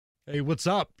Hey, what's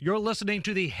up? You're listening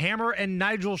to the Hammer and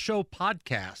Nigel Show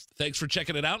podcast. Thanks for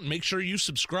checking it out, and make sure you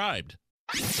subscribed.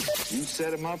 You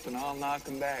set him up and I'll knock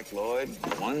him back, Lloyd.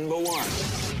 One by one.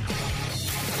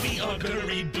 We are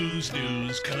Buried Booze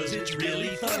News, because it's really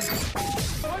fun.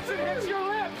 Once it hits your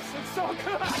lips, it's so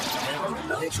good. Hammer and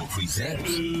Nigel presents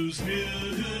Booze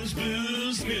News,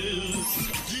 Booze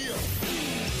News.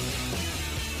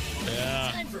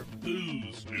 Yeah. Time for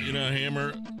booze. You know,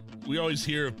 Hammer, we always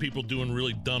hear of people doing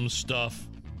really dumb stuff,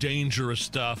 dangerous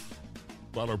stuff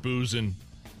while they're boozing,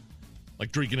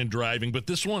 like drinking and driving. But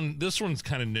this one's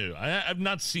kind of new. I've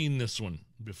not seen this one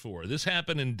before. This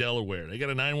happened in Delaware. They got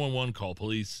a 911 call.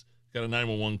 Police got a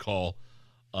 911 call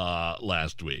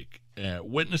last week.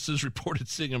 Witnesses reported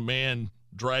seeing a man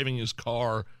driving his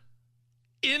car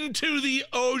into the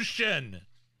ocean.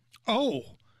 Oh,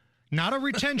 not a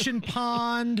retention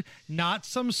pond, not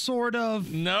some sort of,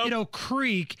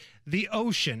 creek, the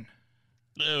ocean.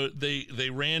 They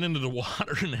ran into the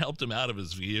water and helped him out of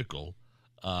his vehicle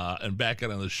and back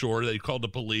out on the shore. They called the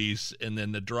police, and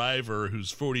then the driver,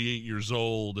 who's 48 years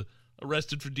old,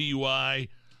 arrested for DUI,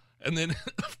 and then,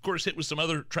 of course, hit with some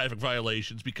other traffic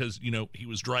violations because, he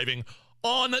was driving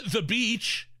on the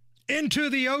beach. Into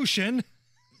the ocean.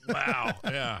 Wow.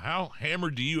 Yeah. How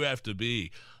hammered do you have to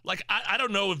be? Like, I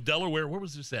don't know if Delaware, where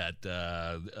was this at?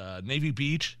 Navy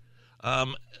Beach?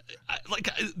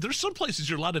 There's some places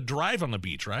you're allowed to drive on the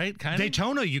beach, right? Kind of.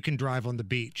 Daytona, you can drive on the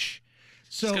beach.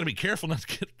 So just got to be careful not to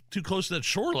get too close to that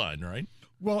shoreline, right?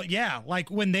 Well, yeah.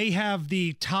 Like when they have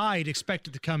the tide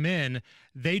expected to come in,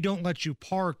 they don't let you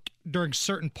park during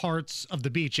certain parts of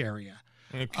the beach area.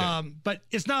 Okay. But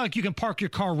it's not like you can park your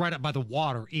car right up by the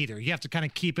water either. You have to kind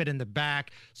of keep it in the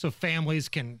back so families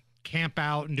can camp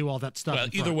out and do all that stuff. Well,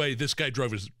 either way, this guy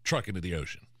drove his truck into the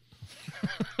ocean.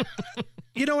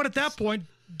 You know what? At that point,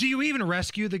 do you even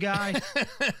rescue the guy?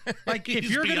 Like, if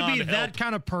you're going to be that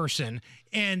kind of person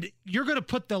and you're going to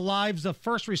put the lives of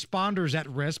first responders at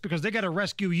risk because they got to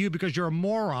rescue you because you're a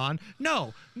moron,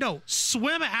 no,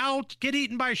 swim out, get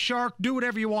eaten by a shark, do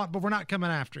whatever you want, but we're not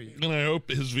coming after you. And I hope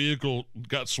his vehicle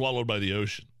got swallowed by the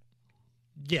ocean.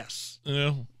 Yes.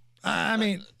 I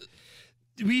mean,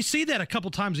 we see that a couple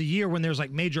times a year when there's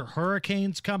like major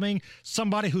hurricanes coming.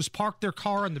 Somebody who's parked their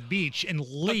car on the beach and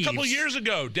leaves. A couple years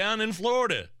ago, down in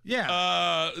Florida.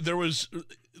 Yeah.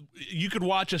 You could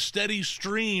watch a steady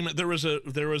stream. There was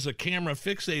a camera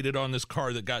fixated on this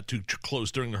car that got too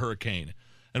close during the hurricane.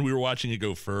 And we were watching it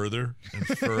go further and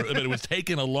further. I mean, it was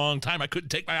taking a long time. I couldn't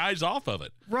take my eyes off of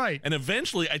it. Right. And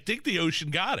eventually, I think the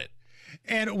ocean got it.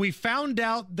 And we found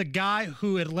out the guy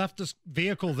who had left this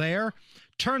vehicle there,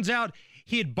 turns out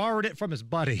he had borrowed it from his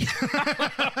buddy.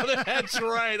 That's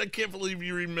right. I can't believe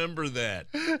you remember that.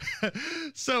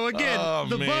 So again,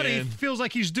 buddy feels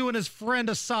like he's doing his friend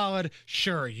a solid.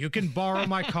 Sure, you can borrow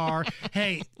my car.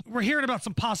 Hey, we're hearing about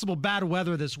some possible bad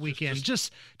weather this weekend.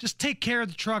 Just take care of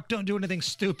the truck. Don't do anything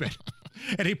stupid.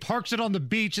 And he parks it on the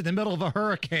beach in the middle of a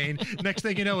hurricane. Next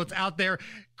thing you know, it's out there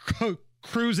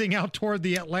cruising out toward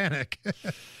the Atlantic.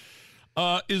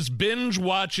 Is binge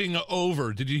watching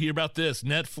over? Did you hear about this?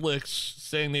 Netflix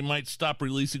saying they might stop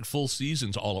releasing full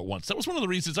seasons all at once. That was one of the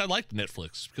reasons I liked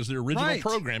Netflix, because their original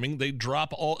programming, they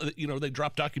drop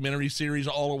documentary series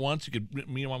all at once.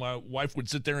 Me and my wife would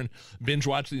sit there and binge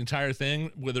watch the entire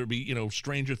thing, whether it be,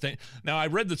 Stranger Things. Now, I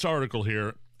read this article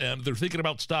here, and they're thinking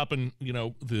about stopping,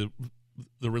 the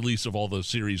release of all the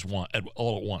series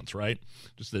all at once, right?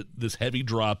 Just this heavy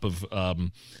drop of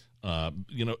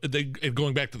they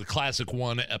going back to the classic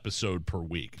one episode per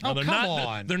week. Now, come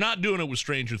on. They're not doing it with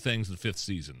Stranger Things, the 5th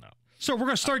season, though. So we're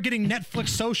going to start getting Netflix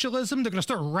socialism. They're going to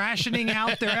start rationing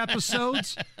out their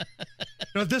episodes.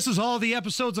 This is all the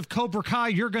episodes of Cobra Kai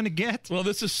you're going to get. Well,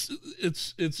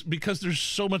 it's because there's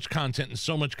so much content and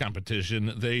so much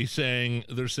competition. They're saying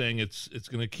it's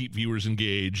going to keep viewers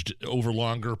engaged over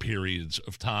longer periods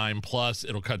of time. Plus,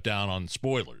 it'll cut down on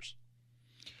spoilers.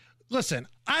 Listen,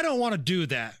 I don't want to do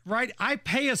that, right? I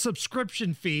pay a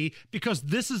subscription fee because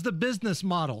this is the business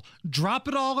model. Drop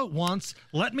it all at once,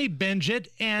 let me binge it,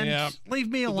 and leave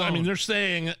me alone. I mean, they're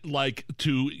saying, like,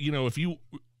 if you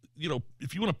want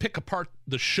to pick apart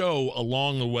the show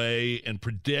along the way and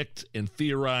predict and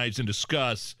theorize and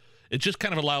discuss, it just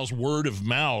kind of allows word of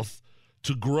mouth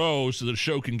to grow so the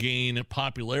show can gain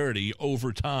popularity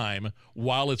over time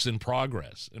while it's in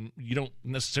progress. And you don't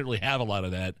necessarily have a lot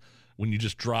of that when you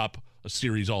just drop a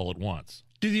series all at once.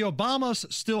 Do the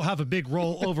Obamas still have a big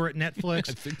role over at Netflix?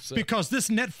 I think so. Because this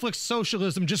Netflix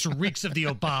socialism just reeks of the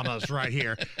Obamas right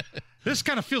here. This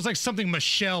kind of feels like something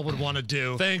Michelle would want to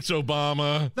do. Thanks,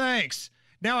 Obama. Thanks.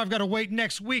 Now I've got to wait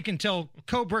next week until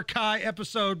Cobra Kai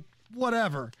episode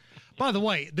whatever. By the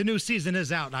way, the new season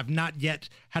is out, and I've not yet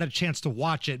had a chance to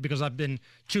watch it because I've been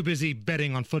too busy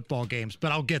betting on football games,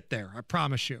 but I'll get there. I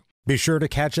promise you. Be sure to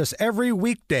catch us every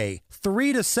weekday,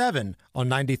 3 to 7 on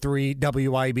 93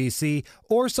 WIBC,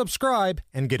 or subscribe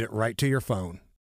and get it right to your phone.